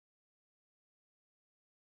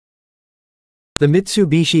The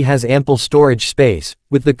Mitsubishi has ample storage space,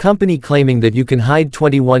 with the company claiming that you can hide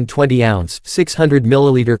 21 20-ounce,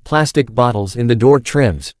 600-milliliter plastic bottles in the door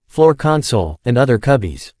trims, floor console, and other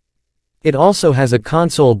cubbies. It also has a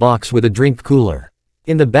console box with a drink cooler.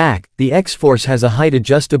 In the back, the X-Force has a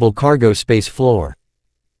height-adjustable cargo space floor.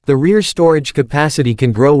 The rear storage capacity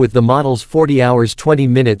can grow with the model's 40 hours 20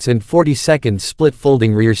 minutes and 40 seconds split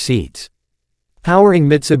folding rear seats. Powering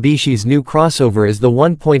Mitsubishi's new crossover is the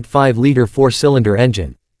 1.5-liter four-cylinder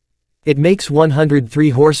engine. It makes 103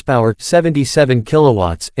 horsepower, 77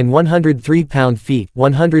 kilowatts, and 103 pound-feet,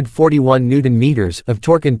 141 newton-meters of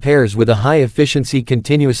torque and pairs with a high-efficiency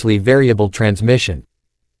continuously variable transmission.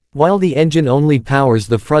 While the engine only powers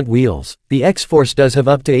the front wheels, the X-Force does have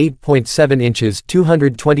up to 8.7 inches,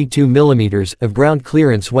 222 millimeters of ground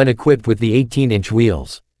clearance when equipped with the 18-inch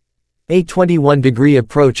wheels. A 21-degree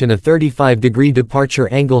approach and a 35-degree departure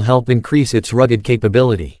angle help increase its rugged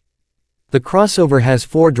capability. The crossover has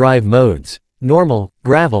 4 drive modes: normal,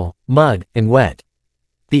 gravel, mud, and wet.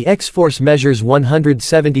 The X-Force measures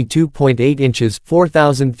 172.8 inches,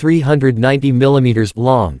 4,390 millimeters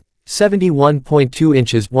long, 71.2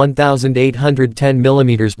 inches, 1,810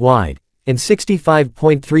 millimeters wide, and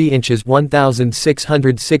 65.3 inches,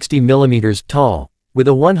 1,660 millimeters tall, with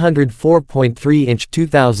a 104.3-inch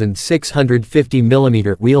 2,650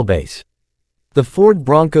 mm wheelbase. The Ford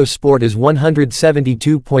Bronco Sport is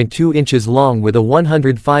 172.2 inches long with a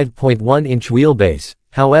 105.1-inch wheelbase,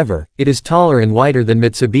 however, it is taller and wider than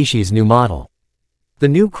Mitsubishi's new model. The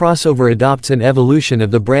new crossover adopts an evolution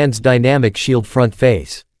of the brand's dynamic shield front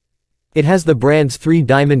face. It has the brand's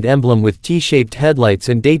 3-diamond emblem with T-shaped headlights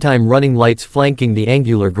and daytime running lights flanking the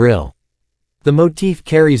angular grille. The motif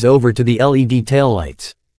carries over to the LED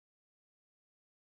taillights.